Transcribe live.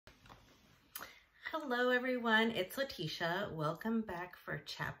Hello everyone, it's Letitia. Welcome back for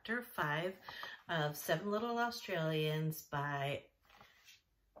chapter 5 of 7 Little Australians by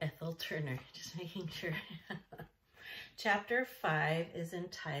Ethel Turner. Just making sure. Chapter 5 is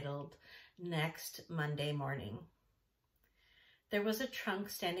entitled Next Monday Morning. There was a trunk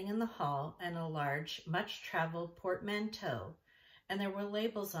standing in the hall and a large, much-traveled portmanteau, and there were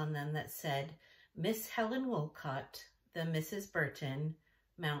labels on them that said, Miss Helen Wolcott, the Mrs. Burton,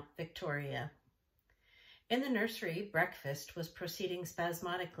 Mount Victoria. In the nursery, breakfast was proceeding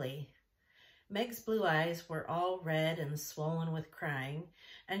spasmodically. Meg's blue eyes were all red and swollen with crying,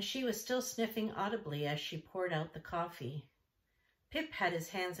 and she was still sniffing audibly as she poured out the coffee. Pip had his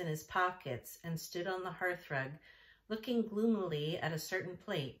hands in his pockets and stood on the hearthrug, looking gloomily at a certain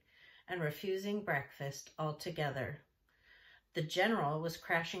plate and refusing breakfast altogether. The General was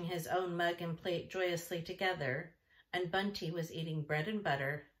crashing his own mug and plate joyously together, and Bunty was eating bread and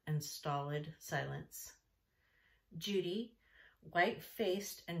butter in stolid silence. Judy,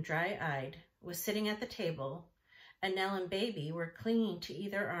 white-faced and dry-eyed, was sitting at the table, and Nell and Baby were clinging to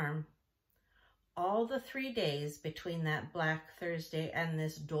either arm. All the 3 days between that black Thursday and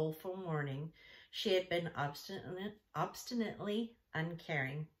this doleful morning, she had been obstinately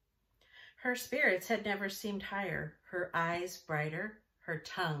uncaring. Her spirits had never seemed higher, her eyes brighter, her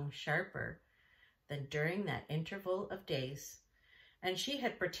tongue sharper, than during that interval of days. And she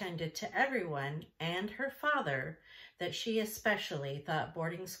had pretended to everyone and her father that she especially thought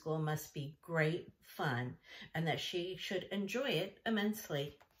boarding school must be great fun and that she should enjoy it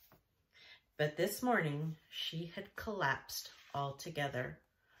immensely. But this morning she had collapsed altogether.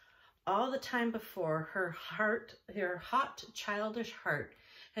 All the time before, her hot, childish heart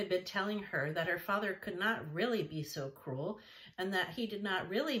had been telling her that her father could not really be so cruel and that he did not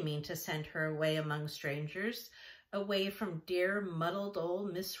really mean to send her away among strangers, away from dear, muddled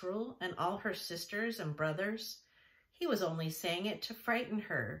old Miss Rule and all her sisters and brothers. He was only saying it to frighten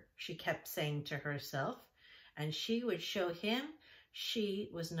her, she kept saying to herself, and she would show him she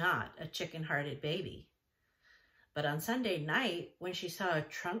was not a chicken-hearted baby. But on Sunday night, when she saw a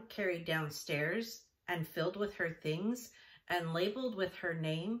trunk carried downstairs and filled with her things and labeled with her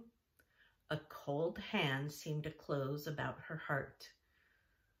name, a cold hand seemed to close about her heart.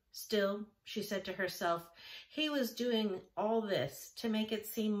 Still, she said to herself, he was doing all this to make it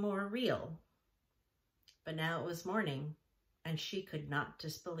seem more real. But now it was morning, and she could not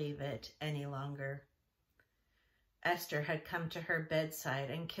disbelieve it any longer. Esther had come to her bedside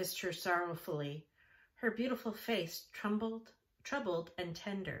and kissed her sorrowfully, her beautiful face troubled and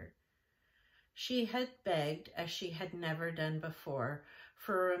tender. She had begged, as she had never done before,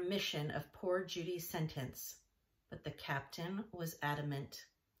 for a remission of poor Judy's sentence, but the captain was adamant.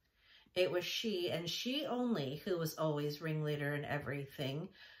 It was she, and she only, who was always ringleader in everything.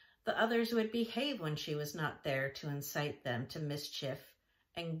 The others would behave when she was not there to incite them to mischief,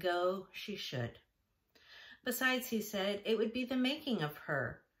 and go she should. Besides, he said, it would be the making of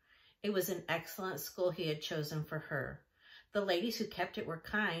her. It was an excellent school he had chosen for her. The ladies who kept it were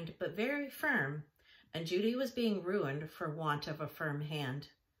kind, but very firm, and Judy was being ruined for want of a firm hand,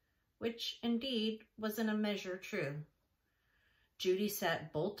 which, indeed, was in a measure true. Judy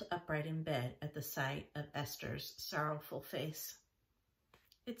sat bolt upright in bed at the sight of Esther's sorrowful face.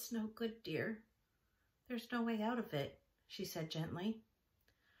 It's no good, dear. There's no way out of it, she said gently.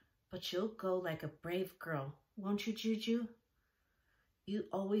 But you'll go like a brave girl, won't you, Juju? You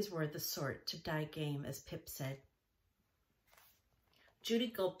always were the sort to die game, as Pip said.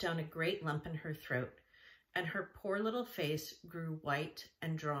 Judy gulped down a great lump in her throat, and her poor little face grew white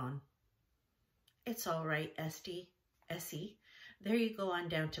and drawn. It's all right, Essie. There you go on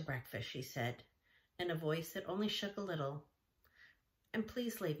down to breakfast, she said, in a voice that only shook a little. And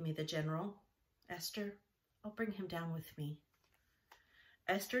please leave me the General. Esther, I'll bring him down with me.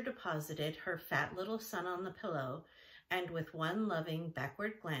 Esther deposited her fat little son on the pillow and with one loving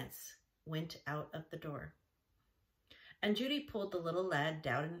backward glance went out of the door. And Judy pulled the little lad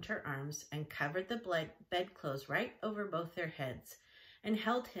down into her arms and covered the bedclothes right over both their heads and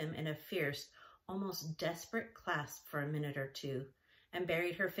held him in a fierce, almost desperate clasp for a minute or two, and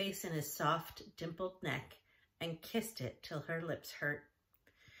buried her face in his soft, dimpled neck and kissed it till her lips hurt.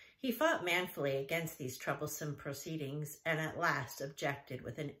 He fought manfully against these troublesome proceedings and at last objected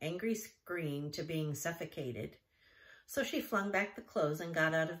with an angry scream to being suffocated. So she flung back the clothes and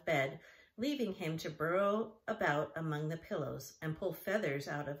got out of bed, leaving him to burrow about among the pillows and pull feathers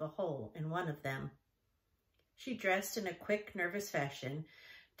out of a hole in one of them. She dressed in a quick, nervous fashion,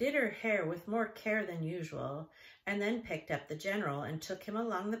 did her hair with more care than usual, and then picked up the General and took him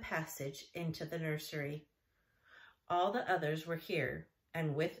along the passage into the nursery. All the others were here,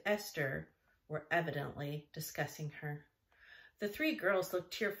 and with Esther were evidently discussing her. The three girls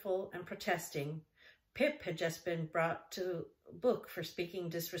looked tearful and protesting. Pip had just been brought to book for speaking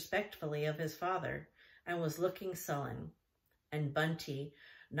disrespectfully of his father and was looking sullen. And Bunty,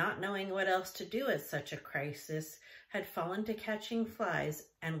 not knowing what else to do at such a crisis, had fallen to catching flies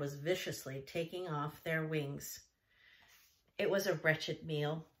and was viciously taking off their wings. It was a wretched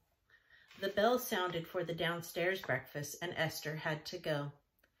meal. The bell sounded for the downstairs breakfast, and Esther had to go.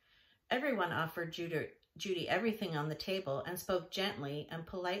 Everyone offered Judy everything on the table and spoke gently and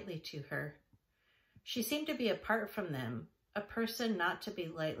politely to her. She seemed to be apart from them, a person not to be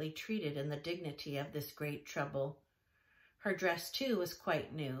lightly treated in the dignity of this great trouble. Her dress, too, was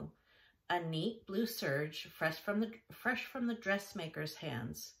quite new, a neat blue serge fresh from the dressmaker's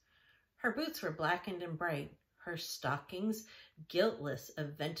hands. Her boots were blackened and bright, her stockings guiltless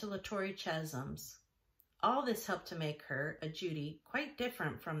of ventilatory chasms. All this helped to make her, a Judy, quite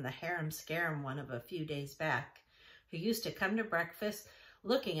different from the harum-scarum one of a few days back, who used to come to breakfast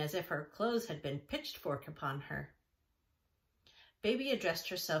looking as if her clothes had been pitchforked upon her. Baby addressed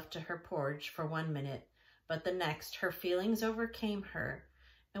herself to her porridge for 1 minute, but the next her feelings overcame her,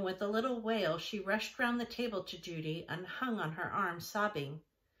 and with a little wail she rushed round the table to Judy and hung on her arm, sobbing.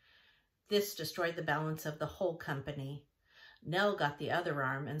 This destroyed the balance of the whole company. Nell got the other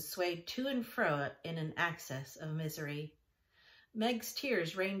arm and swayed to and fro in an access of misery. Meg's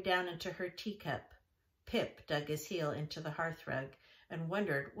tears rained down into her teacup. Pip dug his heel into the hearthrug and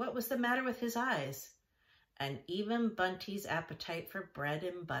wondered what was the matter with his eyes. And even Bunty's appetite for bread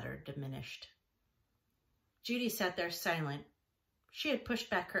and butter diminished. Judy sat there silent. She had pushed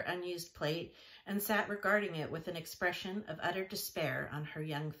back her unused plate and sat regarding it with an expression of utter despair on her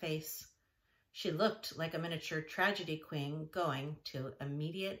young face. She looked like a miniature tragedy queen going to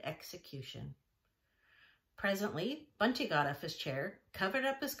immediate execution. Presently, Bunty got off his chair, covered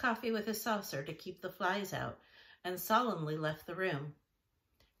up his coffee with his saucer to keep the flies out, and solemnly left the room.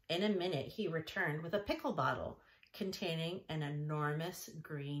 In a minute, he returned with a pickle bottle containing an enormous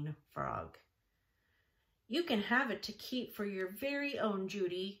green frog. "You can have it to keep for your very own,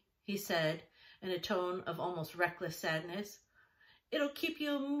 Judy," he said in a tone of almost reckless sadness. "It'll keep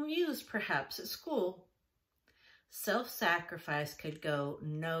you amused, perhaps, at school." Self-sacrifice could go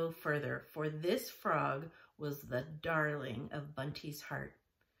no further, for this frog was the darling of Bunty's heart.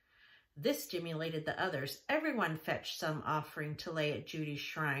 This stimulated the others. Everyone fetched some offering to lay at Judy's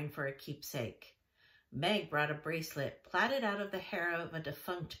shrine for a keepsake. Meg brought a bracelet plaited out of the hair of a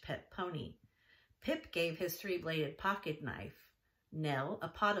defunct pet pony. Pip gave his three-bladed pocket knife. Nell a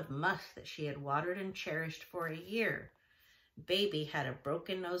pot of musk that she had watered and cherished for a year. Baby had a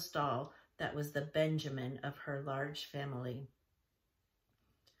broken-nosed doll that was the Benjamin of her large family.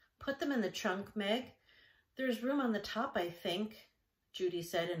 "Put them in the trunk, Meg. There's room on the top, I think," Judy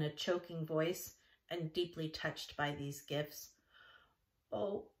said in a choking voice, and deeply touched by these gifts.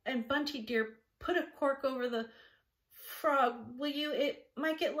 "Oh, and Bunty, dear, put a cork over the frog, will you? It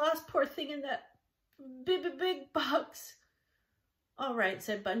might get lost, poor thing, in that big box." "All right,"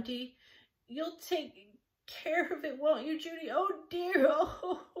 said Bunty. "You'll take care of it, won't you, Judy? Oh, dear,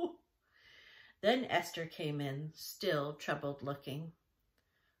 oh." Then Esther came in, still troubled-looking.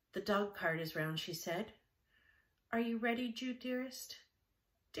 "The dog cart is round," she said. "Are you ready, Jude, dearest?"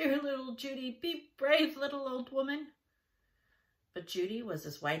 "Dear little Judy, be brave, little old woman." But Judy was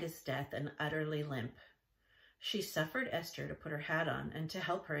as white as death and utterly limp. She suffered Esther to put her hat on and to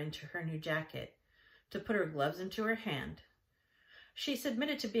help her into her new jacket, to put her gloves into her hand. She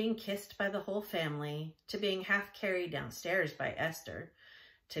submitted to being kissed by the whole family, to being half carried downstairs by Esther,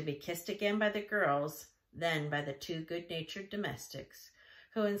 to be kissed again by the girls, then by the two good-natured domestics,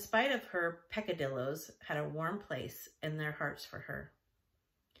 who, in spite of her peccadilloes, had a warm place in their hearts for her.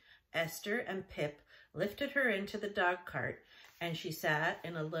 Esther and Pip lifted her into the dog cart, and she sat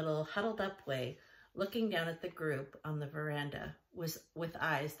in a little huddled-up way, looking down at the group on the veranda, with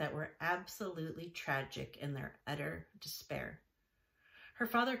eyes that were absolutely tragic in their utter despair. Her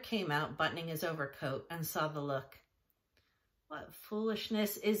father came out, buttoning his overcoat, and saw the look. "What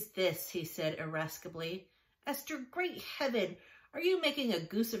foolishness is this?" he said irascibly. "Esther, great heaven! Are you making a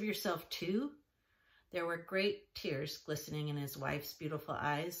goose of yourself too?" There were great tears glistening in his wife's beautiful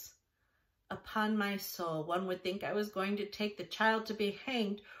eyes. "Upon my soul, one would think I was going to take the child to be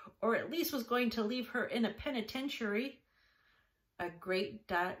hanged, or at least was going to leave her in a penitentiary." A great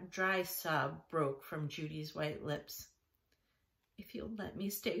dry sob broke from Judy's white lips. "If you'll let me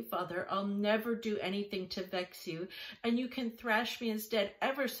stay, Father, I'll never do anything to vex you, and you can thrash me instead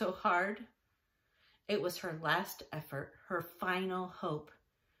ever so hard." It was her last effort, her final hope,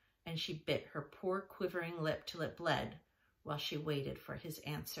 and she bit her poor quivering lip till it bled while she waited for his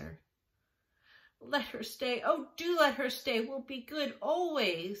answer. Let her stay. Oh, do let her stay. We'll be good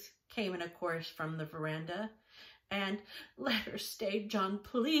always, came in a chorus from the veranda. And let her stay, John,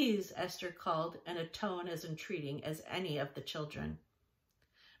 please, Esther called in a tone as entreating as any of the children.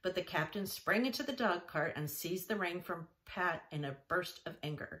 But the captain sprang into the dog cart and seized the rein from Pat in a burst of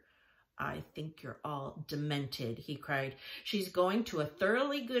anger. I think you're all demented, he cried. She's going to a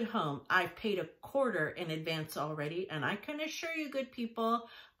thoroughly good home. I've paid a quarter in advance already, and I can assure you, good people,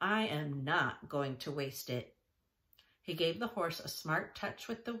 I am not going to waste it. He gave the horse a smart touch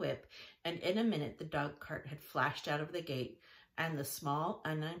with the whip, and in a minute the dog cart had flashed out of the gate, and the small,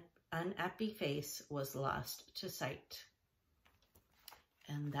 unhappy face was lost to sight.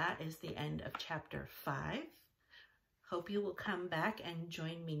 And that is the end of chapter 5. Hope you will come back and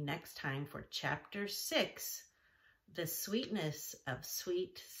join me next time for chapter 6, The Sweetness of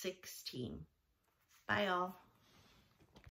Sweet 16. Bye, all.